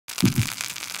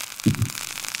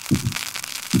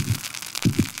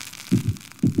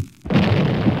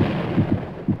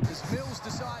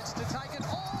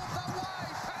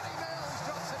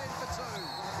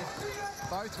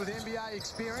with NBA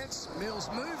experience. Mills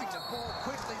moving the ball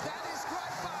quickly. That is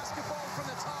great basketball from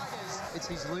the Tigers. It's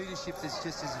his leadership that's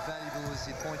just as valuable as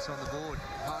the points on the board.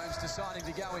 Holmes deciding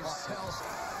to go himself.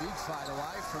 Big fade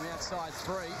away from outside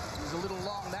three. It was a little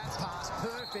long, that pass.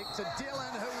 Perfect to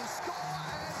Dillon, who will score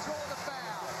and draw the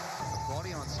foul.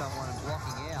 Body on someone and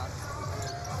blocking out.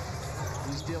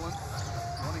 Here's Dillon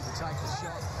wanting to take the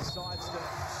shot. Decides to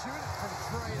shoot it from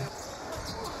three.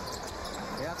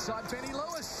 Outside Benny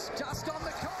Lewis, just on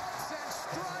the courts and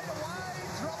straight away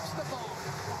drops the ball.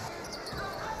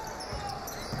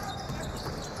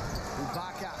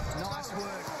 Ubaka, nice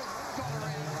work. Got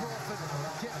around Crawford,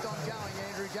 kept on going.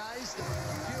 Andrew Gaze,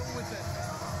 Gill with it.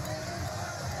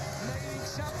 Needing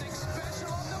something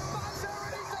special on the buzzer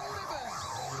and he delivers.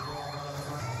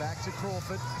 Back to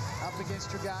Crawford, up against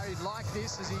Trigari. Like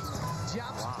this as he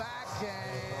jumps back,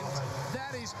 and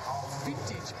that is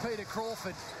vintage Peter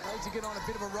Crawford. Need to get on a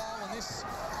bit of a roll, and this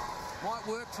might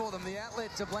work for them. The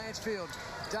outlet to Blanchfield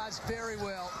does very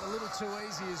well. A little too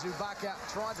easy as Ubaka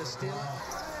tried to steal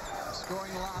it.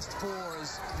 Scoring the last four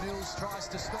as Mills tries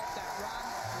to stop that run.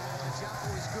 The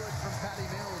jumper is good from Paddy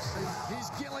Mills. Here's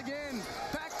Gill again.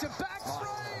 Back-to-back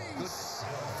threes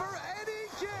for Eddie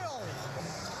Gill.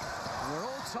 We're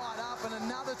all tied up and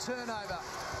another turnover.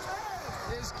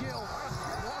 There's Gill.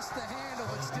 Lost the handle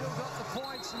but still got the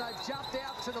points, and they've jumped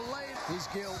out to the lead. Here's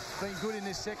Gill. Been good in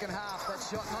this second half. That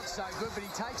shot not so good, but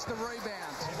he takes the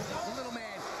rebound. The little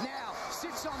man now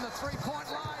sits on the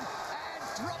three-point line and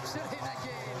drops it in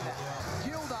again.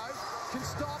 Gill, though, can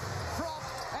stop, drop,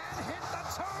 and hit the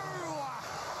two.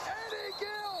 Eddie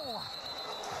Gill.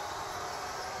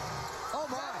 Oh,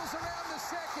 my. Battles around the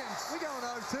seconds. We're going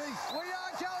OT. We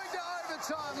are going to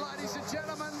overtime, ladies and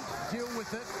gentlemen. Gill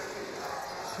with it.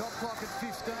 Shot clock at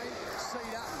 15.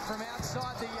 Cedar from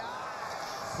outside the yard.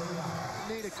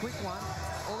 Need a quick one.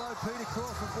 Although Peter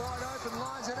Crawford wide open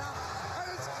lines it up.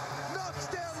 And it knocks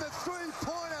down the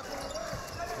three-pointer.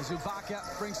 As Ubaka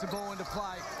brings the ball into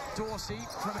play. Dorsey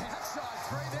from outside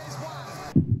three. There's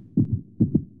one.